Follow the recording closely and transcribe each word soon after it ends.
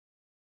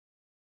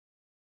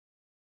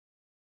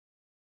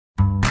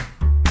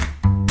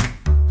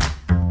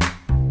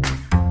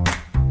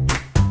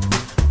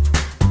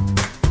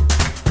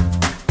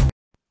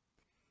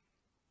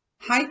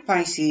Hi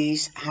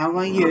Pisces, how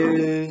are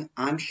you?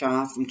 I'm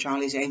Shah from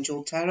Charlie's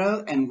Angel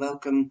Tarot and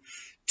welcome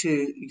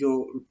to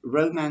your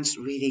romance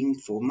reading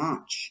for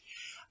March.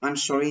 I'm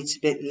sorry it's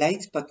a bit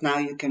late, but now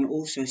you can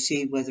also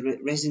see whether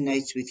it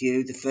resonates with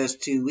you the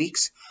first 2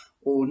 weeks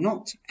or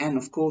not. And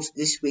of course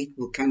this week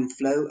will kind of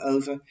flow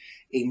over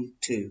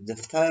into the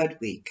third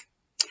week.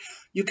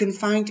 You can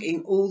find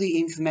in all the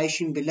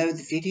information below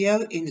the video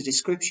in the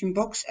description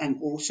box,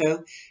 and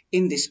also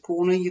in this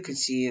corner you can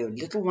see a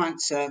little white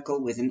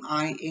circle with an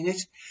eye in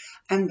it,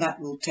 and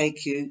that will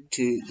take you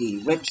to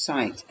the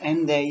website,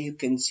 and there you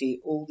can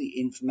see all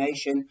the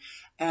information.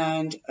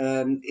 And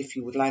if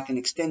you would like an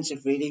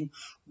extensive reading,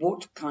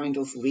 what kind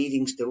of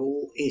readings there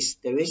all is.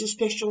 There is a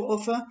special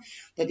offer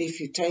that if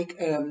you take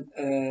a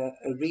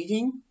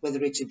reading,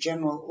 whether it's a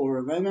general or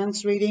a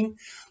romance reading,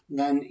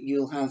 then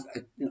you'll have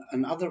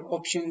another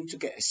option to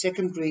get a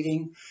second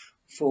reading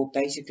for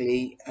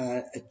basically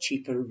a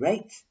cheaper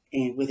rate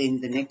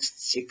within the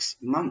next 6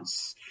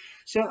 months.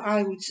 So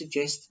I would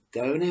suggest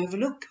go and have a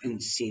look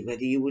and see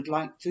whether you would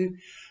like to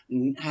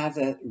have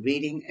a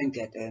reading and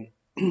get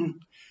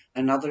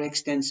another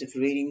extensive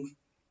reading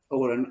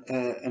or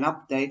an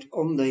update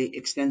on the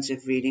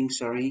extensive reading,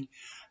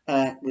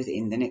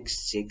 within the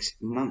next 6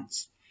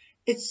 months.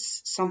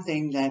 It's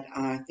something that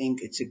I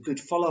think it's a good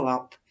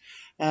follow-up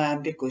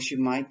because you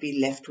might be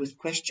left with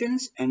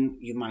questions and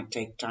you might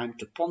take time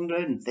to ponder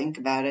and think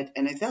about it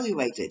and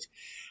evaluate it.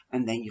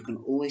 And then you can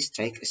always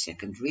take a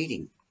second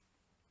reading.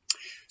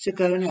 So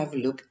go and have a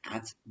look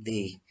at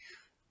the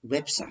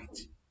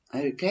website.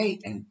 Okay,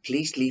 and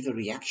please leave a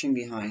reaction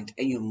behind,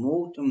 and you're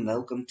more than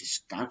welcome to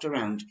scout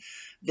around.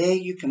 There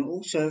you can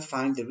also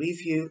find the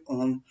review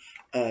on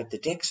the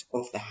decks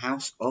of the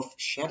House of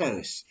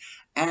Shadows,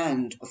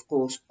 and of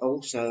course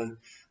also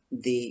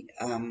the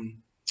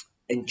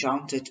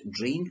Enchanted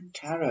Dream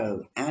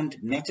Tarot and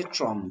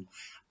Metatron,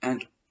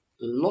 and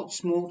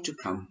lots more to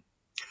come.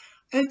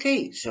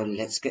 Okay, so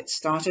let's get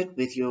started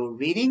with your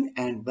reading,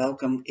 and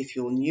welcome if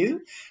you're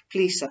new.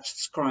 Please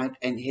subscribe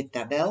and hit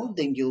that bell,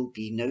 then you'll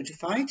be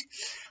notified.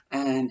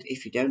 And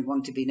if you don't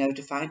want to be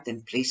notified,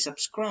 then please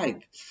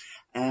subscribe.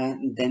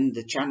 Then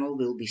the channel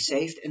will be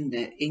saved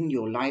in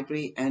your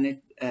library,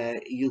 and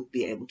you'll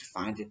be able to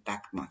find it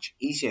back much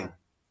easier.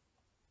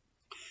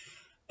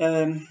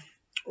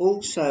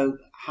 Also,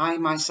 hi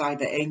my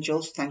cyber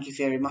angels, thank you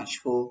very much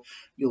for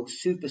your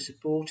super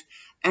support.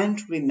 And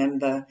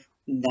remember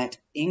that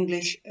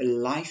English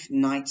live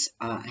nights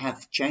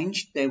have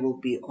changed. They will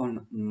be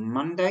on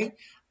Monday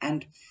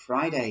and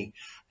Friday,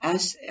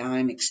 as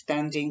I'm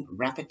expanding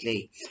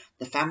rapidly.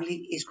 The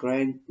family is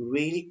growing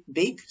really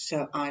big,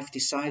 so I've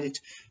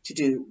decided to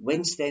do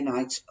Wednesday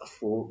nights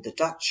for the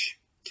Dutch.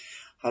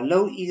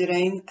 Hallo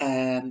iedereen,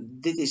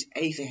 dit is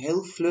even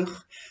heel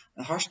vlug.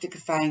 Hartstikke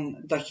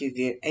fijn dat je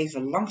weer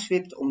even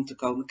langswipt om te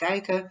komen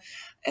kijken.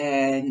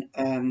 En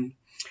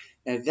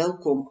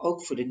welkom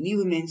ook voor de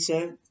nieuwe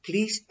mensen.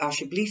 Please,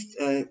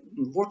 alsjeblieft,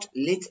 word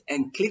lid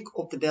en klik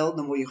op de bel.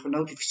 Dan word je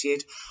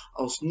genotificeerd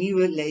als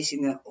nieuwe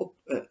lezingen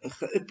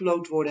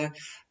geüpload worden.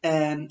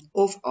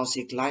 Of als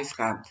ik live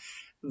ga.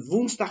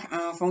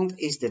 Woensdagavond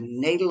is de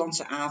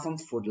Nederlandse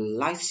avond voor de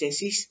live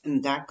sessies.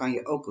 En daar kan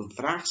je ook een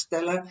vraag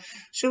stellen.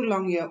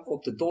 Zolang je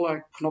op de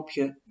dollar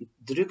knopje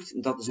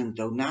drukt, dat is een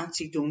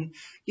donatie doen.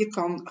 Je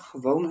kan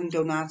gewoon een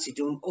donatie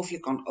doen. Of je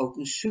kan ook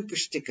een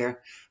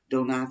supersticker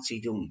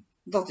donatie doen.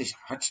 Dat is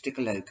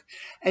hartstikke leuk.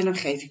 En dan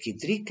geef ik je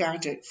 3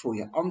 kaarten voor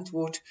je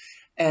antwoord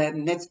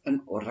met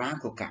een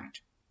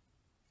orakelkaart.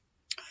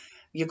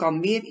 Je kan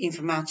meer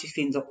informatie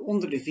vinden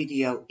onder de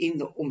video in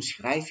de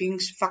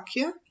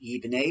omschrijvingsvakje, hier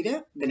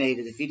beneden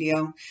de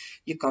video.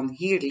 Je kan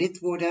hier lid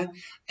worden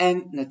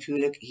en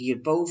natuurlijk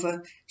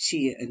hierboven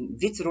zie je een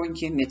wit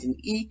rondje met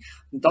een i.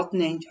 Dat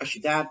neemt, als je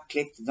daar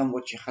klikt, dan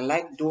word je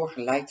gelijk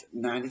doorgeleid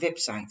naar de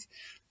website.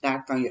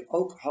 Daar kan je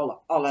ook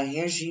alle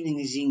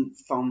herzieningen zien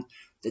van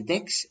de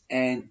decks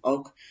en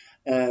ook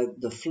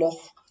de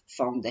vlog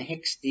van de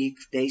heks die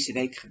ik deze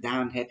week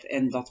gedaan heb.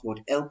 En dat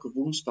wordt elke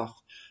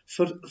woensdag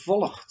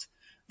vervolgd.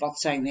 Wat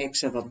zijn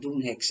heksen, wat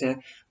doen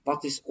heksen,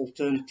 wat is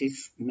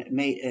alternatief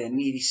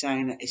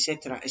medicijnen,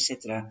 etcetera,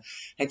 etcetera.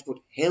 Het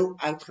wordt heel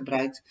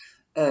uitgebreid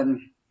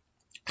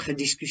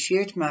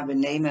gediscussieerd, maar we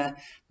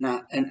nemen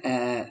naar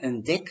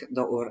een deck,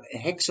 de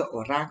heksen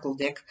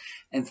orakeldek,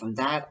 en van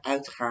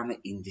daaruit gaan we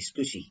in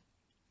discussie.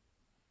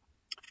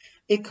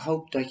 Ik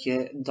hoop dat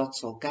je dat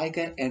zal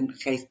kijken en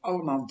geef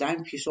allemaal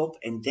duimpjes op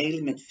en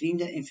delen met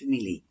vrienden en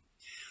familie.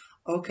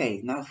 Oké,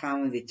 nou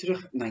gaan we weer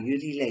terug naar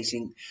jullie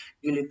lezing.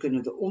 Jullie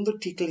kunnen de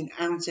ondertiteling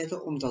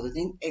aanzetten omdat het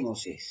in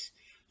Engels is.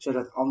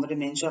 Zodat andere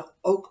mensen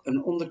ook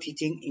een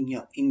ondertiteling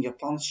in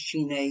Japans,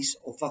 Chinees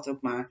of wat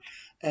ook maar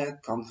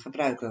kan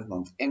gebruiken.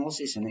 Want Engels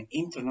is een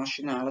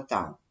internationale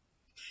taal.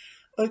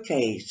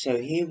 Oké, so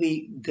here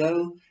we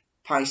go.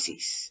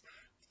 Pisces.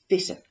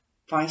 Vissen.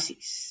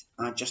 Pisces.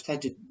 I just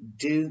had to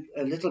do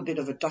a little bit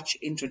of a Dutch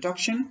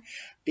introduction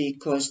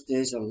because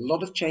there's a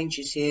lot of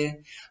changes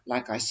here.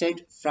 Like I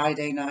said,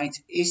 Friday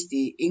night is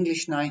the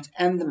English night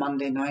and the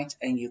Monday night,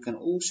 and you can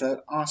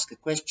also ask a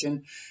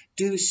question,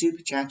 do a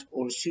super chat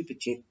or a super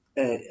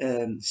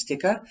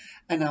sticker,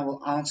 and I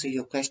will answer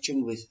your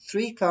question with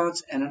 3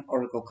 cards and an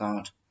oracle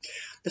card.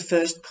 The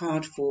first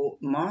card for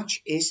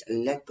March is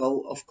let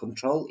go of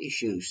control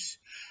issues.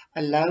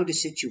 Allow the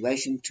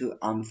situation to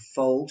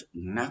unfold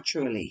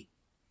naturally.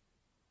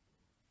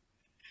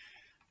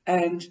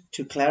 And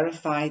to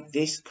clarify,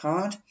 this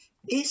card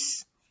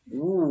is,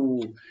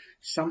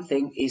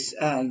 something is,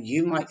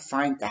 you might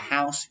find the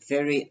house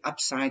very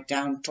upside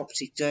down,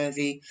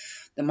 topsy-turvy.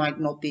 There might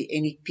not be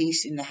any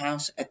peace in the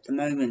house at the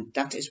moment.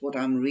 That is what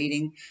I'm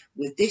reading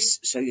with this.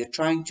 So you're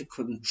trying to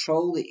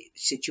control the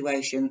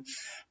situation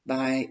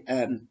by,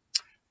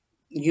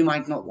 you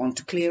might not want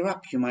to clear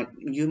up.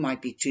 You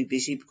might be too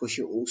busy because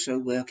you're also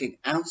working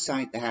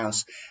outside the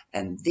house.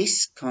 And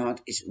this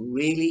card is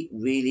really,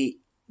 really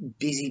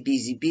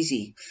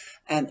busy,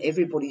 and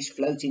everybody's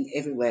floating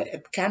everywhere.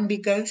 It can be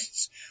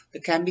ghosts,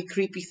 there can be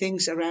creepy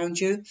things around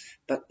you,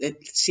 but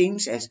it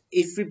seems as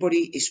everybody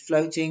is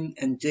floating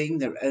and doing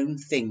their own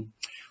thing.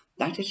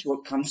 That is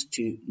what comes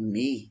to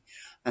me,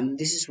 and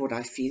this is what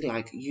I feel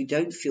like. You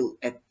don't feel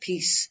at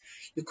peace.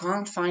 You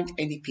can't find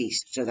any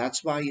peace, so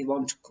that's why you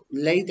want to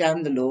lay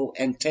down the law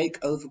and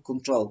take over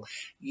control.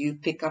 You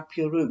pick up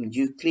your room,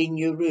 you clean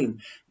your room.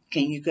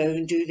 Can you go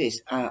and do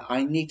this?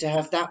 I need to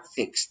have that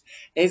fixed.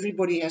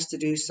 Everybody has to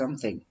do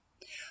something.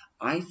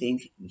 I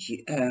think,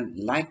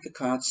 like the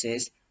card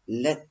says,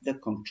 let the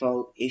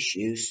control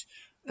issues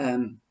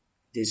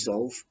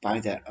dissolve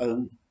by their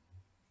own.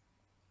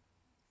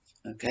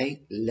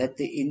 Okay, let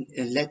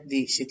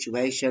the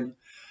situation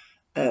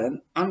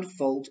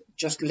unfold.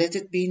 Just let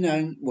it be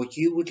known what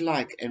you would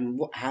like and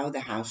how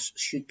the house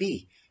should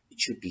be. It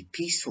should be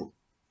peaceful.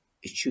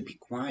 It should be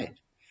quiet.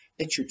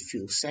 It should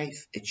feel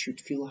safe. It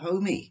should feel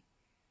homey.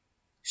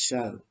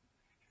 So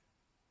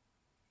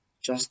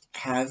just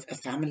have a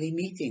family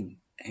meeting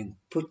and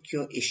put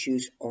your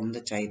issues on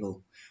the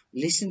table.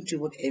 Listen to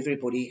what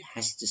everybody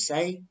has to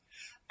say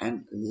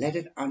and let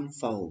it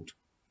unfold.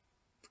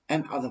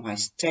 And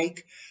otherwise,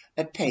 take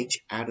a page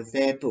out of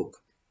their book.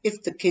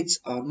 If the kids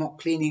are not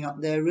cleaning up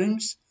their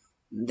rooms,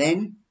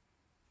 then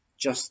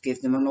just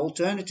give them an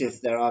alternative.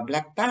 There are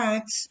black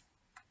bags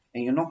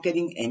and you're not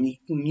getting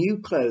any new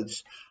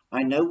clothes.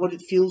 I know what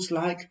it feels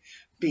like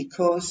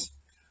because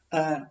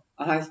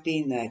I've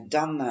been there,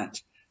 done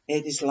that.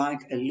 It is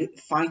like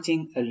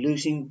fighting a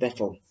losing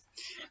battle.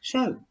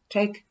 So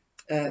take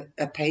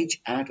a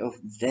page out of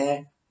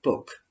their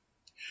book.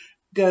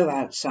 Go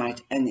outside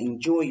and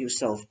enjoy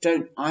yourself.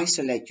 Don't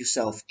isolate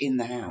yourself in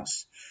the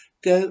house.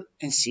 Go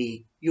and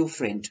see your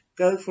friend.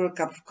 Go for a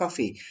cup of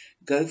coffee.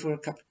 Go for a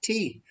cup of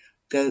tea.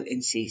 Go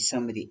and see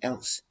somebody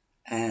else.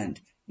 And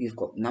you've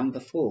got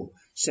number 4.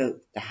 So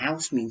the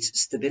house means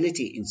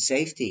stability and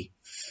safety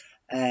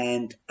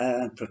and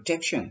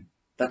protection.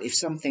 But if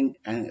something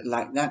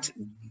like that,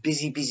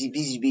 busy,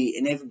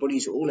 and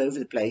everybody's all over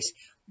the place,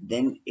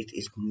 then it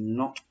is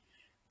not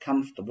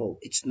comfortable.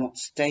 It's not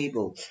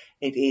stable.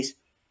 It is,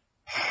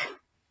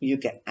 you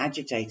get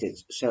agitated.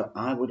 So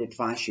I would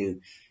advise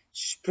you,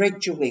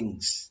 spread your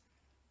wings.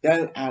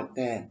 Go out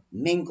there,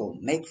 mingle,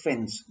 make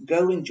friends.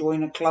 Go and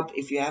join a club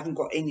if you haven't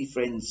got any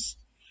friends,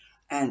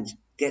 and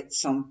get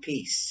some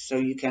peace so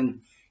you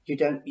can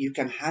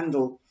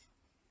handle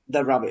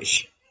the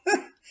rubbish.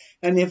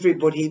 And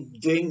everybody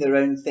doing their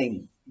own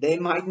thing. They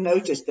might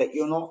notice that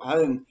you're not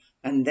home,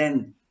 and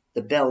then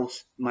the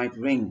bells might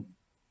ring.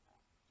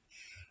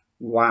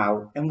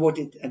 Wow. And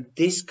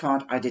this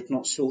card, I did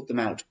not sort them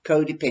out.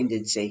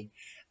 Codependency.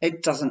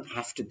 It doesn't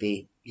have to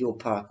be your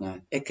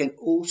partner. It can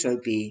also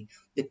be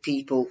the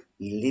people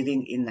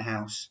living in the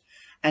house.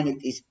 And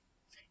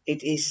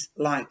it is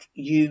like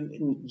you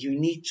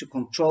need to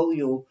control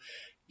your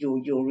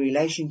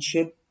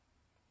relationship.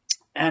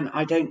 And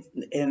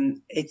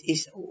it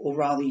is, or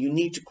rather, you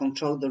need to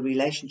control the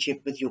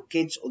relationship with your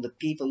kids or the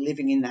people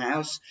living in the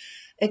house.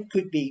 It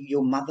could be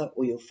your mother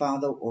or your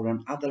father or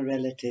another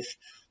relative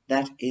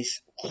that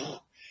is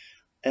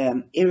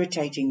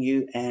irritating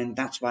you, and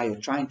that's why you're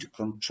trying to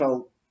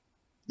control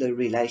the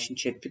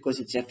relationship,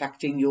 because it's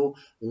affecting your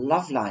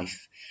love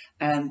life,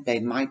 and they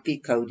might be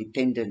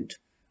codependent.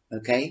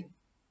 Okay,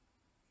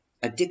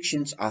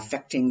 addictions are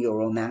affecting your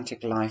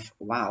romantic life.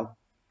 Wow.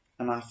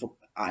 And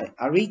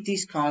I read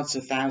these cards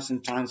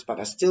 1,000 times, but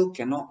I still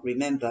cannot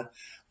remember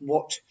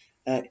what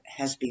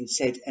has been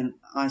said. And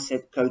I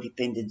said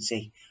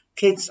codependency.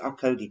 Kids are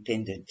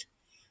codependent.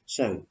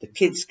 So the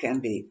kids can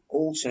be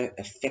also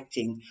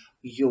affecting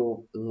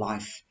your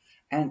life.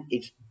 And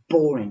it's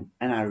boring.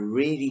 And I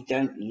really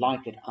don't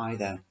like it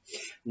either.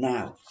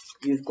 Now,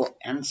 you've got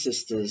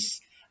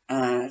ancestors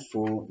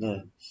for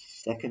the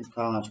second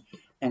card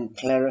and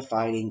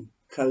clarifying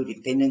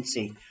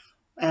codependency.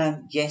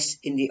 Yes,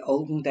 in the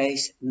olden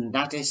days,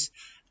 that is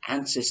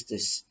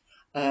ancestors.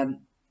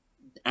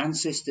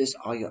 Ancestors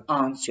are your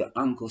aunts, your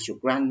uncles, your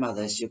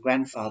grandmothers, your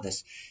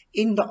grandfathers.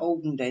 In the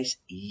olden days,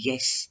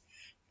 yes,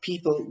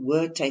 people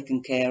were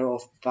taken care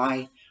of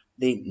by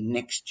the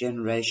next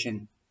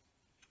generation.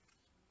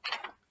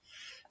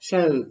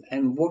 So,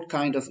 and what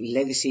kind of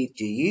legacy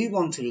do you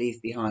want to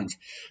leave behind?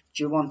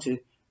 Do you want to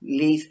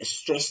leave a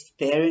stressed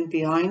parent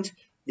behind?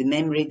 the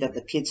memory that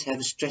the kids have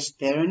a stressed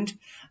parent,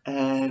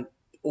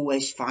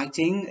 always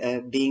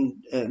fighting,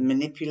 being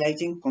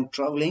manipulating,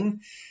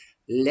 controlling.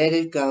 Let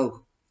it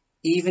go,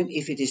 even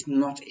if it is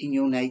not in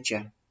your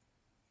nature.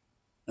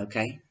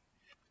 Okay,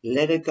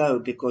 let it go,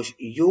 because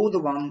you're the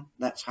one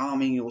that's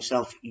harming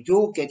yourself.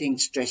 You're getting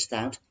stressed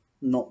out,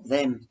 not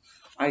them.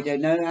 I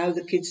don't know how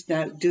the kids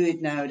now do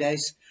it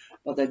nowadays,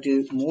 but they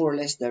do more or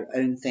less their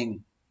own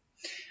thing.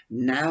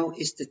 Now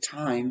is the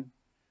time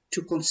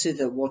to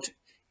consider what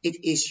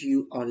it is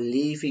you are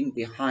leaving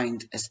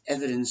behind as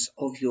evidence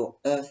of your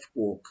earth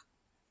walk.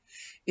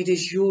 It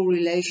is your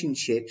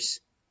relationships,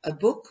 a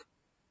book,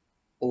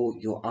 or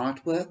your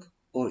artwork,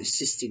 or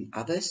assisting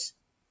others.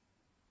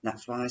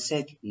 That's why I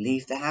said,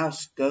 leave the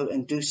house, go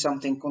and do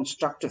something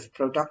constructive,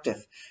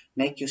 productive,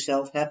 make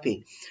yourself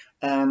happy.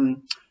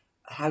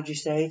 How do you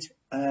say it?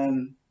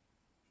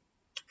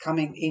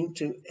 Coming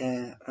into,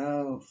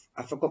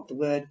 I forgot the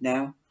word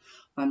now.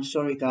 I'm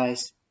sorry,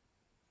 guys.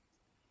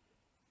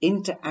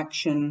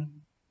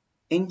 Interaction,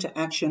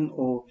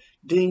 or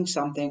doing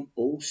something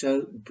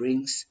also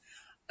brings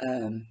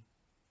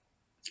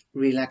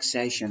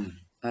relaxation.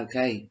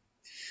 Okay,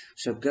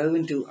 so go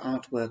and do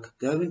artwork,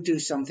 go and do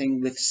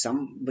something with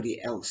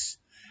somebody else,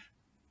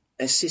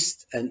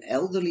 assist an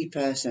elderly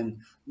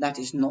person that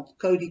is not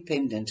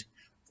codependent.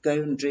 Go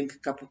and drink a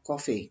cup of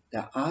coffee.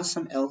 There are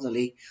some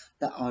elderly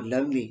that are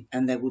lonely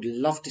and they would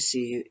love to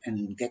see you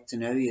and get to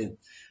know you.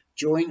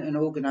 Join an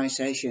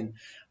organization,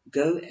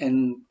 go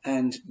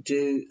and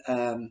do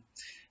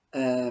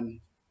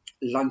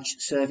lunch,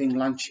 serving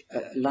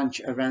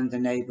lunch around the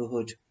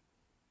neighborhood.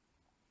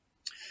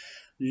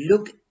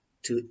 Look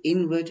to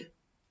inward,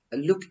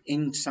 look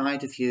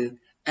inside of you,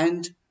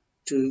 and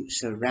to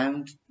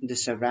surround the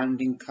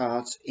surrounding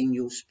cards in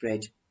your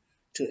spread,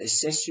 to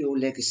assess your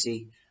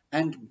legacy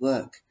and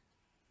work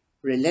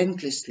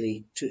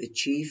relentlessly to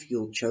achieve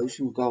your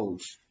chosen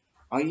goals.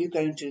 Are you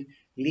going to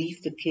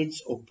leave the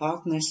kids or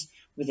partners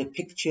with a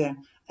picture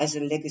as a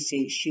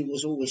legacy? She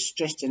was always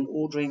stressed and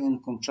ordering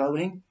and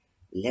controlling.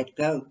 Let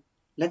go.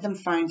 Let them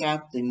find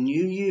out the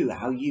new you,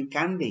 how you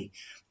can be,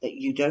 that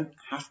you don't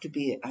have to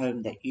be at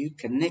home, that you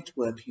can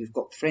network, you've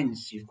got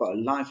friends, you've got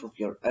a life of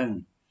your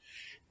own.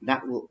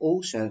 That will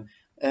also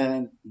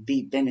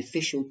be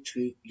beneficial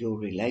to your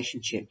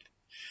relationship.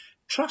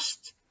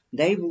 Trust.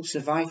 They will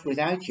survive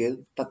without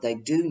you, but they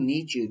do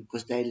need you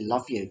because they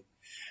love you,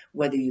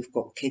 whether you've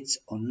got kids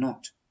or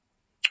not,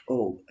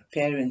 or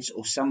parents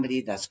or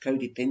somebody that's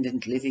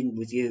codependent living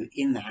with you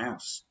in the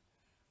house.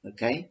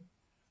 Okay?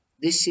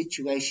 This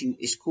situation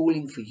is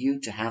calling for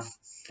you to have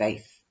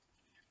faith.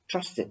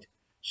 Trust it.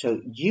 So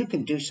you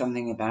can do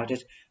something about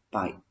it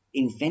by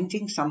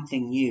inventing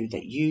something new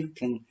that you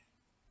can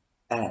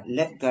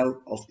let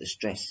go of the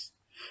stress.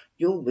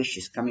 Your wish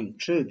is coming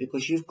true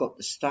because you've got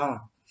the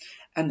star.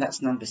 And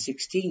that's number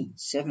 16.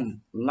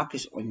 7. Luck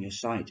is on your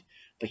side.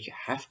 But you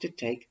have to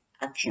take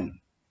action.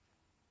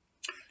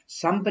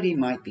 Somebody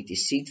might be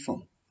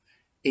deceitful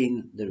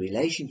in the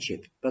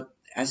relationship, but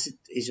as it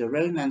is a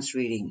romance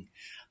reading,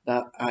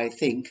 but I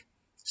think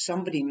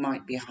somebody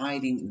might be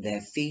hiding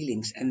their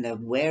feelings and they're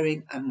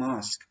wearing a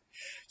mask.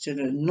 So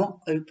they're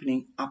not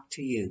opening up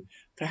to you.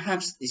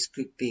 Perhaps this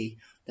could be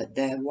that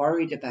they're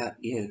worried about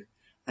you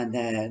and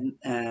then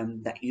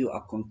that you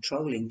are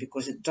controlling,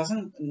 because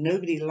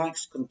nobody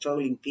likes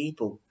controlling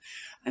people,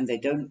 and they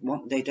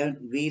don't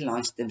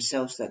realize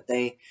themselves that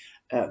they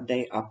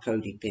are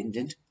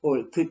codependent. Or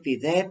it could be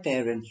their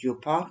parent, your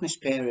partner's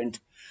parent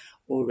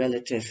or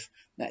relative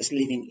that's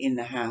living in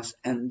the house,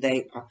 and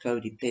they are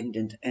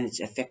codependent and it's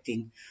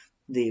affecting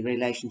the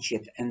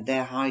relationship and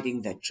they're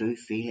hiding their true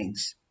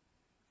feelings.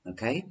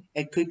 Okay,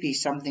 it could be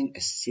something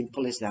as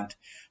simple as that.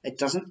 It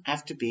doesn't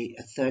have to be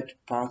a third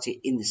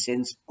party in the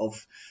sense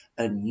of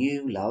a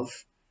new love.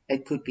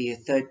 It could be a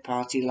third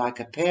party like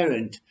a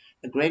parent,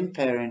 a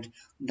grandparent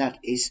that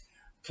is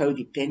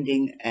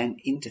codepending and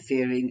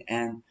interfering,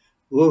 and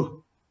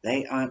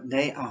they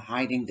are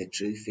hiding the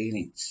true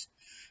feelings.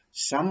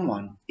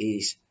 Someone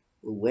is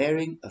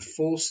wearing a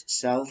false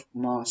self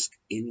mask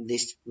in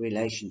this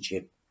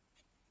relationship.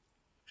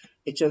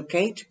 It's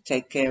okay to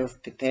take care of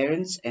the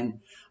parents, and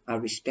I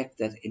respect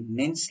that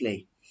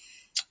immensely.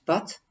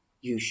 But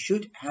you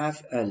should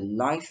have a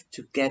life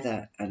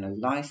together and a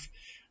life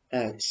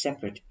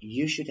separate.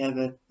 You should have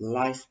a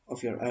life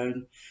of your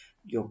own.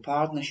 Your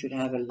partner should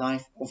have a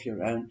life of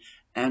your own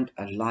and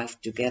a life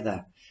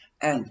together.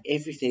 And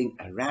everything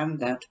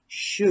around that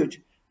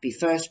should be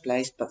first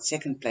place, but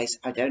second place,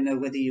 I don't know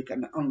whether you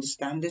can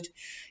understand it.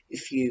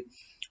 If you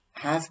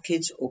have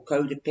kids or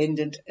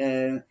codependent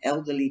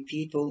elderly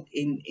people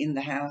in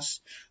the house,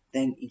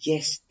 then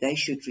yes, they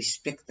should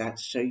respect that.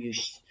 So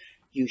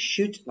you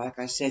should, like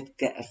I said,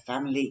 get a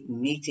family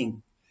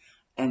meeting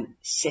and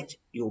set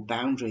your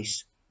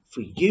boundaries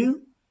for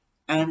you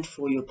and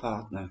for your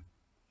partner.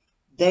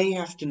 They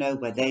have to know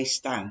where they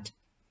stand,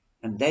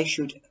 and they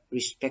should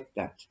respect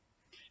that,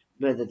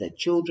 whether they're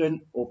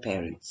children or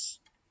parents.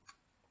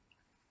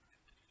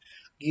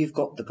 You've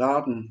got the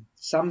garden.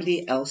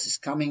 Somebody else is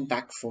coming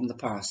back from the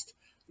past.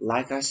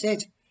 Like I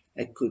said,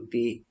 It could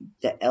be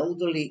the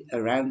elderly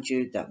around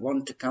you that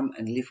want to come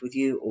and live with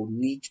you or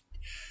need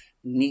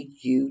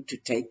you to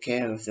take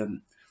care of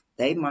them.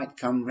 They might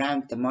come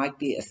round. There might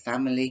be a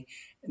family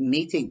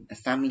meeting, a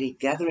family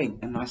gathering.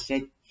 And I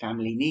said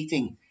family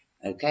meeting.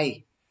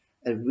 Okay.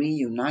 A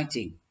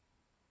reuniting.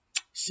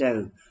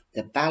 So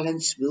the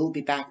balance will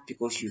be back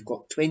because you've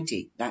got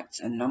 20. That's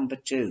a number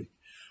 2.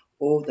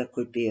 Or there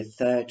could be a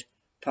third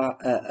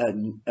part,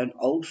 an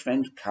old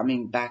friend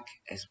coming back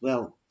as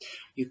well.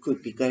 You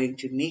could be going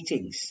to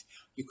meetings.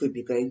 You could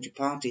be going to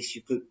parties.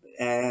 You could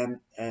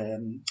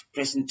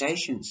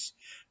presentations.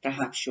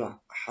 Perhaps your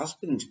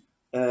husband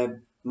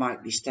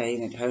might be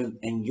staying at home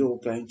and you're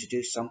going to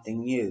do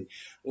something new.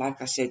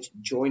 Like I said,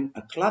 join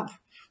a club.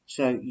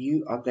 So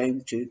you are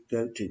going to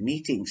go to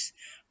meetings.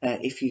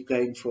 If you're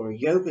going for a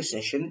yoga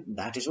session,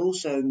 that is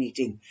also a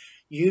meeting.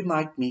 You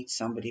might meet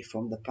somebody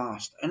from the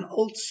past, an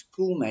old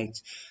schoolmate,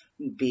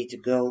 be it a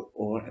girl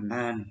or a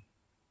man.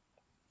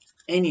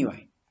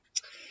 Anyway,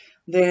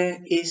 there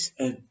is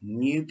a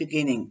new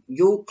beginning.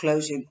 You're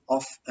closing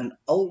off an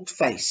old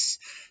phase.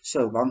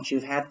 So once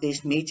you've had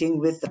this meeting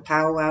with the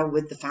powwow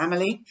with the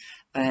family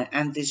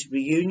and this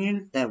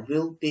reunion, there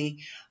will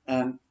be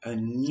a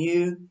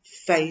new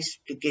phase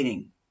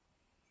beginning.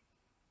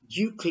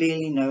 You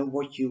clearly know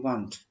what you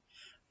want,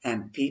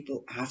 and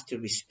people have to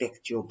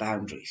respect your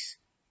boundaries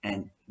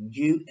and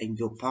you and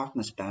your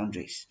partner's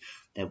boundaries.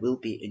 There will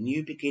be a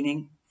new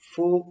beginning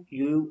for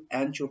you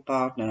and your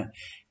partner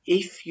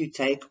if you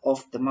take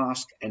off the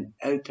mask and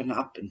open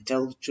up and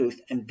tell the truth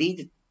and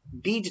be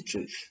the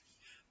truth.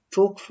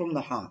 Talk from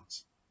the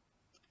heart.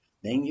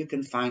 Then you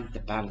can find the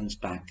balance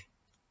back.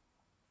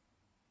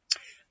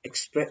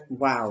 Express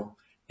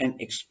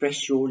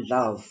your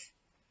love.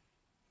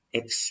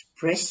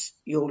 Express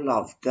your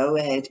love. Go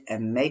ahead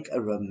and make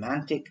a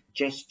romantic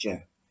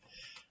gesture.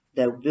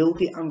 There will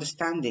be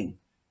understanding.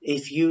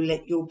 If you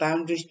let your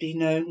boundaries be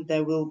known,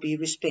 there will be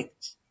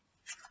respect.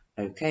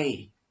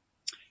 Okay,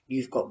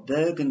 you've got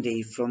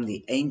burgundy from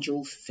the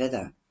angel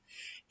feather.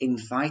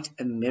 Invite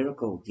a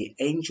miracle. The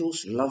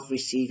angels love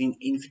receiving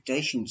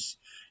invitations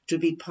to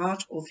be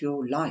part of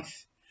your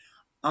life.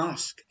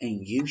 Ask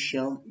and you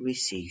shall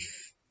receive.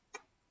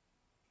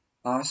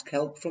 Ask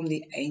help from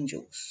the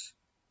angels.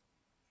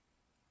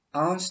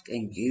 Ask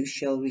and you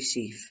shall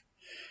receive.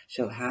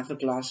 So have a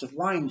glass of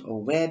wine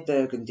or wear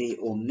burgundy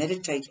or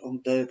meditate on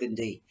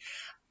burgundy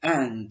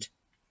and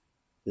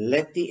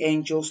let the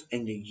angels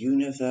and the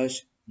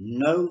universe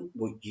know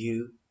what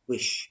you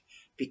wish.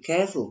 Be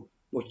careful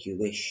what you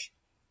wish.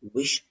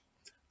 Wish,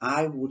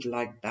 I would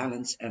like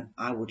balance and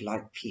I would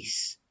like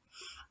peace.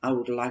 I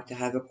would like to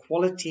have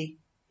equality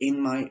in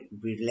my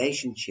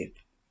relationship.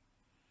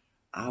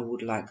 I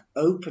would like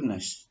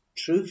openness,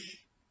 truth,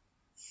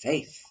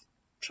 faith,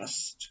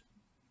 trust.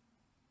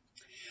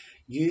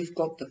 You've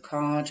got the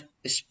card,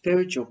 a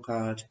spiritual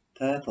card,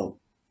 purple.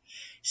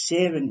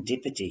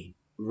 Serendipity,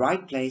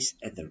 right place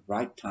at the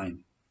right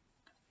time.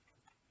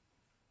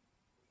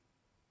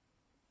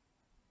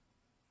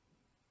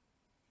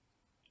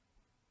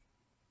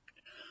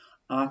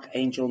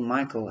 Archangel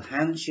Michael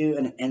hands you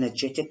an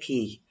energetic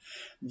key.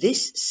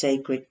 This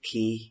sacred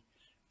key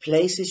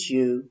places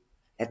you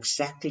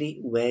exactly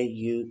where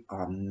you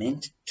are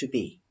meant to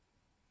be.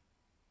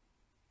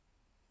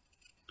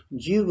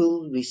 You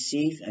will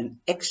receive an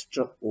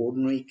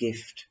extraordinary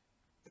gift.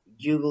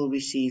 You will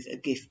receive a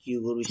gift.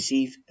 You will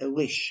receive a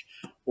wish.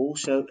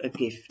 Also a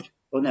gift.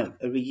 Oh no,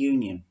 a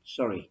reunion.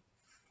 Sorry.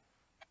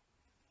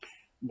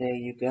 There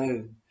you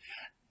go.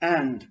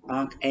 And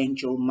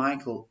Archangel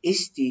Michael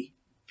is the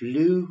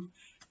blue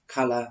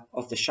color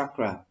of the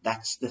chakra.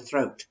 That's the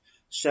throat.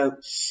 So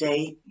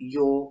say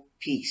your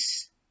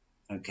piece.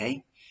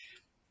 Okay.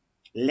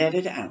 Let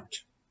it out.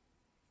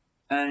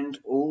 And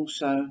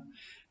also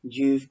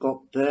you've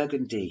got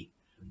burgundy.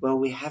 Well,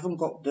 we haven't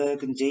got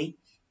burgundy,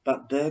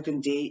 but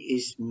burgundy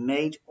is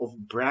made of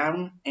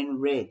brown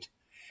and red.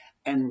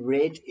 And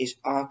red is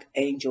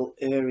Archangel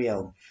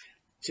Uriel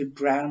to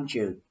ground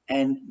you.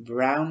 And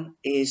brown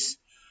is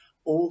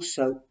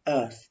also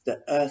earth,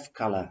 the earth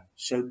color.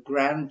 So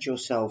ground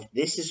yourself.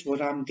 This is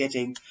what I'm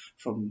getting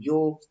from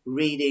your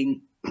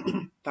reading,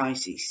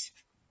 Pisces.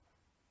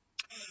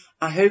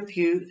 I hope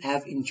you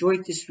have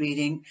enjoyed this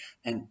reading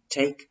and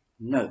take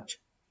note.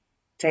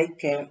 Take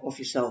care of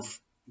yourself.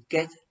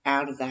 Get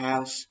out of the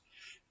house.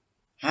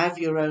 Have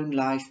your own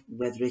life,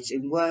 whether it's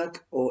in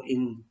work or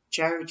in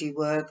charity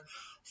work,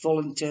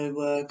 volunteer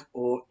work,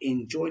 or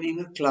in joining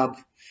a club.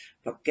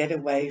 But get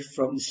away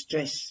from the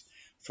stress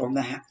from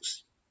the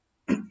house.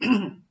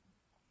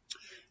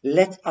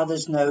 Let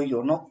others know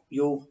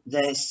you're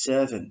their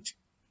servant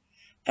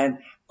and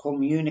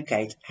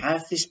communicate.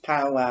 Have this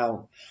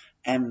powwow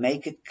and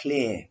make it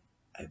clear,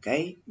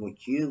 okay,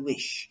 what you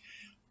wish.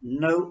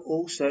 Know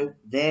also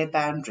their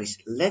boundaries.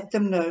 Let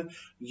them know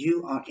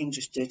you are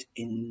interested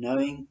in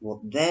knowing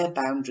what their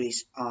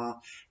boundaries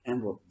are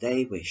and what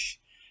they wish.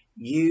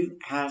 You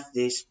have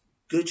this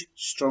good,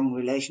 strong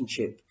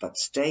relationship, but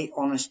stay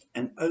honest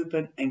and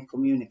open and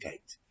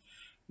communicate.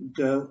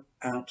 Go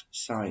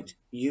outside.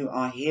 You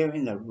are here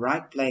in the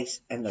right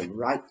place and the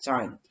right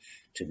time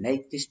to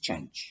make this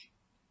change.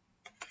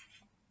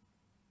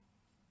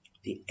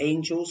 The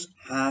angels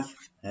have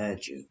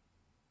heard you.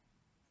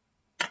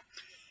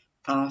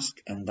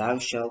 Ask and thou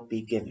shalt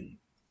be given.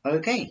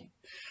 Okay,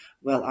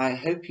 well, I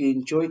hope you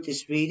enjoyed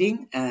this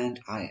reading, and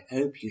I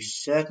hope you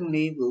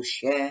certainly will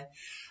share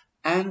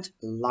and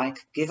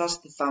give us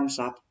the thumbs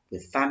up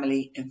with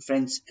family and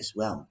friends as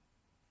well.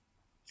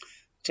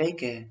 Take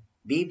care,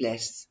 be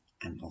blessed,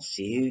 and I'll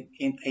see you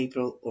in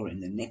April or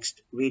in the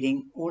next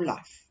reading or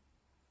live.